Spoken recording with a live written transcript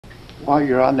While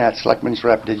you're on that, Selectman's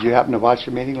rep, did you happen to watch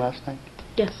the meeting last night?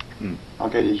 Yes.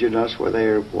 Okay, did you notice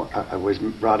where it was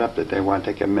brought up that they want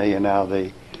to take $1 million out of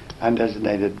the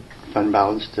undesignated fund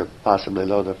balance to possibly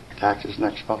lower the taxes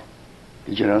next fall?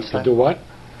 Did you notice that? To do what?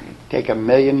 Take $1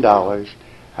 million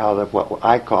out of what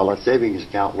I call a savings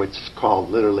account, which is called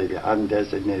literally the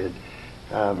undesignated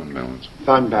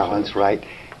fund balance, right?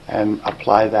 And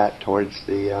apply that towards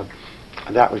the,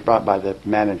 that was brought by the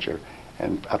manager,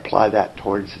 and apply that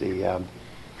towards the,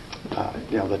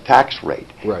 the tax rate.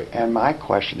 Right. And my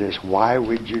question is, why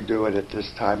would you do it at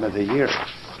this time of the year?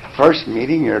 First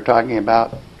meeting, you're talking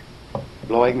about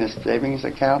blowing this savings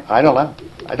account? I don't know.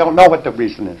 I don't know what the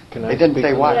reason is. They didn't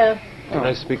say why. Yeah. Can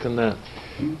I speak on that?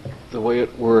 The way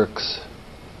it works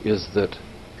is that,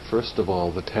 first of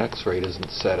all, the tax rate isn't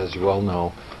set, as you all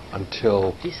know,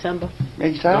 until... December.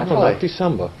 Exactly. No, not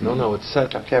December. No, it's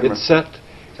set... September. It's set...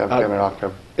 September and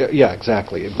October. Yeah,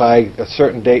 exactly. By a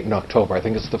certain date in October. I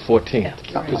think it's the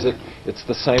 14th. Yeah. Because it's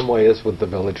the same way as with the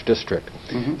village district.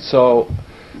 Mm-hmm. So,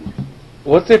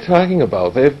 what they're talking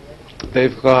about,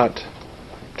 they've got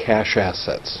cash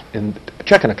assets in a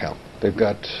checking account. They've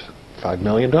got $5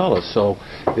 million. So,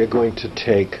 they're going to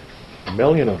take $1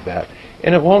 million of that.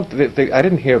 And it won't... I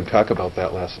didn't hear them talk about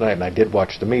that last night, and I did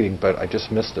watch the meeting, but I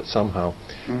just missed it somehow.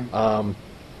 Mm.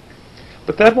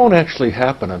 But that won't actually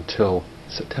happen until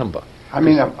September. I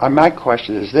mean, my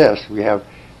question is this. We have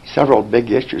several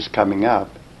big issues coming up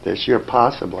this year,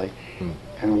 possibly.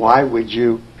 And why would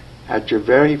you, at your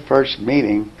very first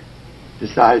meeting,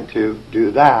 decide to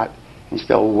do that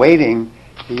instead of waiting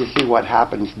till you see what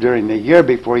happens during the year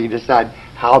before you decide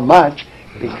how much?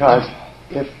 Because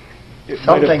if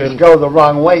some things go the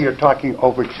wrong way, you're talking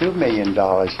over $2 million.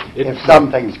 If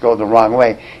some things go the wrong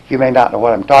way, you may not know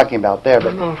what I'm talking about there,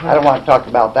 but I don't want to talk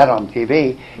about that on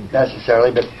TV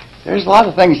necessarily, but there's a lot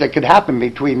of things that could happen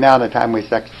between now and the time we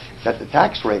set the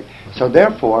tax rate. So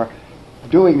therefore,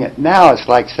 doing it now is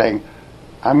like saying,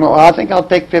 I think I'll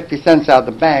take 50 cents out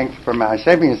of the bank for my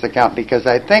savings account because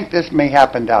I think this may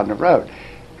happen down the road.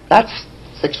 That's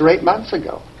 6 or 8 months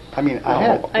ago. I mean,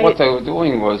 ahead. What they were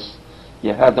doing was,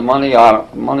 you had the money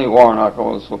warrant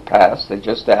articles were passed, they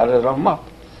just added them up.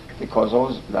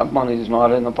 Because that money is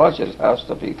not in the budget, it has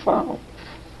to be found.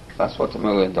 That's what the $1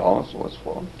 million was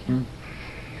for.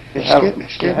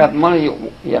 You had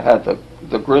money, you had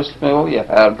the grist mill, you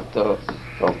had the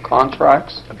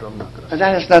contracts. And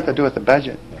that has nothing to do with the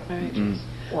budget. Right.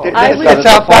 It's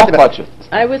outside the budget.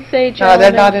 I would say, No, gentlemen...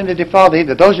 they're not in the default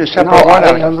either. Those are separate No, warrant I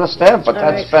articles. understand, but All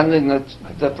that's right. spending that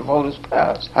the vote is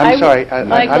passed. I'm sorry.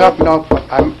 I don't know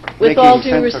if I'm With making all sense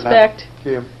due respect, to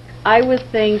you. I would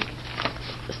think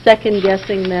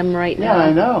second-guessing them right Yeah,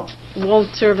 I now know.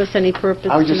 won't serve us any purpose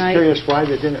I was just tonight. curious why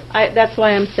they didn't. That's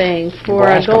why I'm saying, for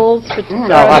our Ask 'em. goals... for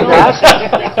No, I'm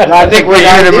asking. I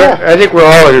think we're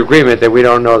all in agreement that we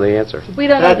don't know the answer. We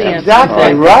don't know That's the answer.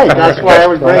 exactly right. That's why I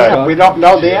was bringing up. We don't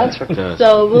know the answer.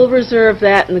 So we'll reserve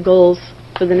that in the goals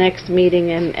for the next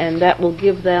meeting, and that will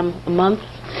give them a month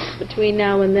between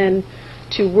now and then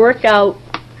to work out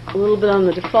a little bit on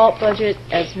the default budget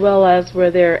as well as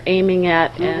where they're aiming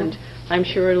at, and I'm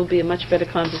sure it'll be a much better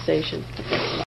conversation.